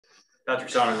Patrick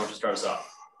Saunders wants to start us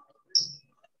off.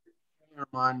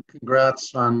 Armand,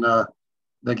 congrats on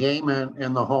the game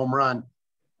and the home run.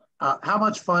 How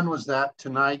much fun was that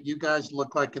tonight? You guys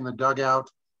look like in the dugout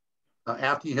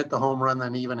after you hit the home run,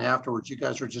 then even afterwards, you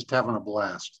guys were just having a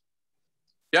blast.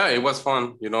 Yeah, it was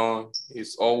fun. You know,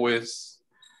 it's always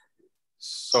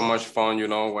so much fun. You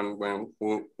know, when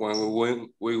we win,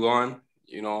 we won.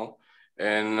 You know,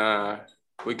 and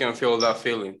we can feel that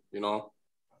feeling. You know.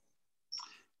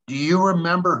 Do you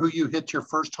remember who you hit your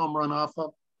first home run off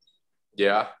of?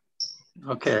 Yeah.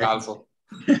 Okay. Descalso.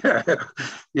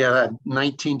 Yeah, that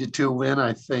 19-2 win,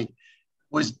 I think.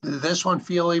 Did this one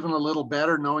feel even a little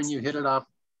better knowing you hit it off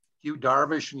Yu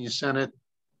Darvish and you sent it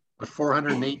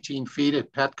 418 feet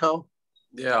at Petco?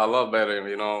 Yeah, a lot better.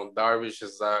 You know, Darvish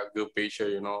is a good pitcher,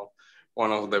 you know,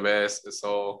 one of the best.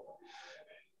 So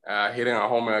hitting a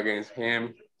homer against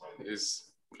him is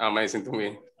amazing to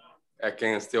me. I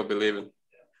can still believe it.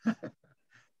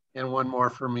 And one more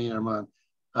for me, Armand.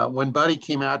 When Buddy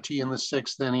came out to you in the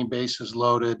sixth inning, bases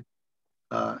loaded,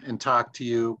 and talked to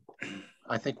you,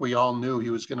 I think we all knew he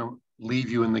was going to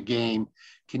leave you in the game.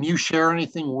 Can you share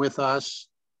anything with us,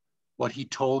 what he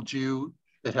told you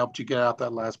that helped you get out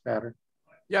that last batter?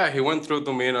 Yeah, he went through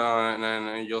to me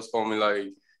and he just told me, like,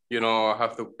 you know, I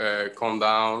have to calm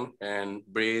down and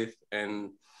breathe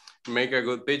and make a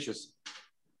good pitches.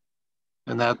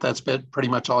 And that's been pretty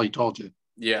much all he told you?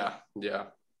 Yeah.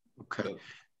 Okay.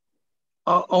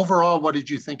 Overall, what did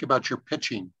you think about your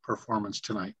pitching performance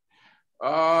tonight?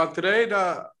 Today,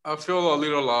 I feel a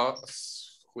little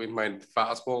lost with my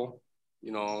fastball.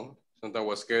 You know, sometimes I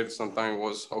was scared, sometimes it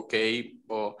was okay.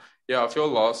 But yeah, I feel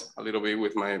lost a little bit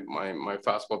with my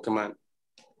fastball command.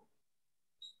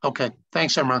 Okay,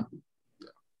 thanks, Armand.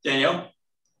 Danielle?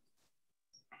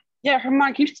 Yeah,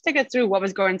 Armand, can you just take us through what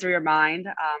was going through your mind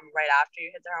right after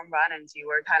you hit the home run and you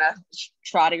were kind of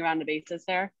trotting around the bases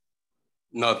there?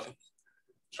 Nothing.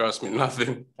 Trust me,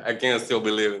 nothing. I can't still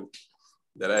believe it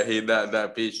that I hit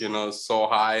that pitch, you know, so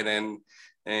high and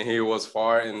he was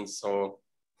far, and so.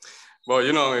 But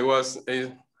you know,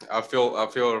 I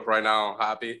feel right now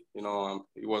happy. You know,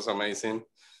 it was amazing.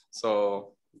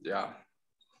 So yeah.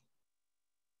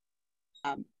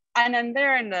 And then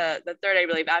there in the third, I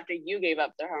believe, after you gave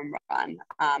up the home run,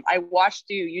 I watched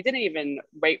you. You didn't even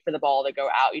wait for the ball to go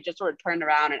out. You just sort of turned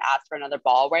around and asked for another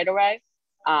ball right away.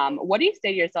 What do you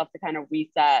say to yourself to kind of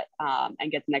reset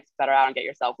and get the next batter out and get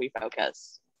yourself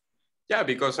refocused? Yeah,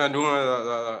 because I knew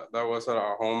that was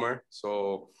a homer.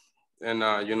 So, and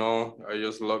you know, I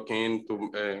just looking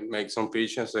to make some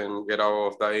pitches and get out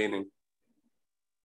of that inning.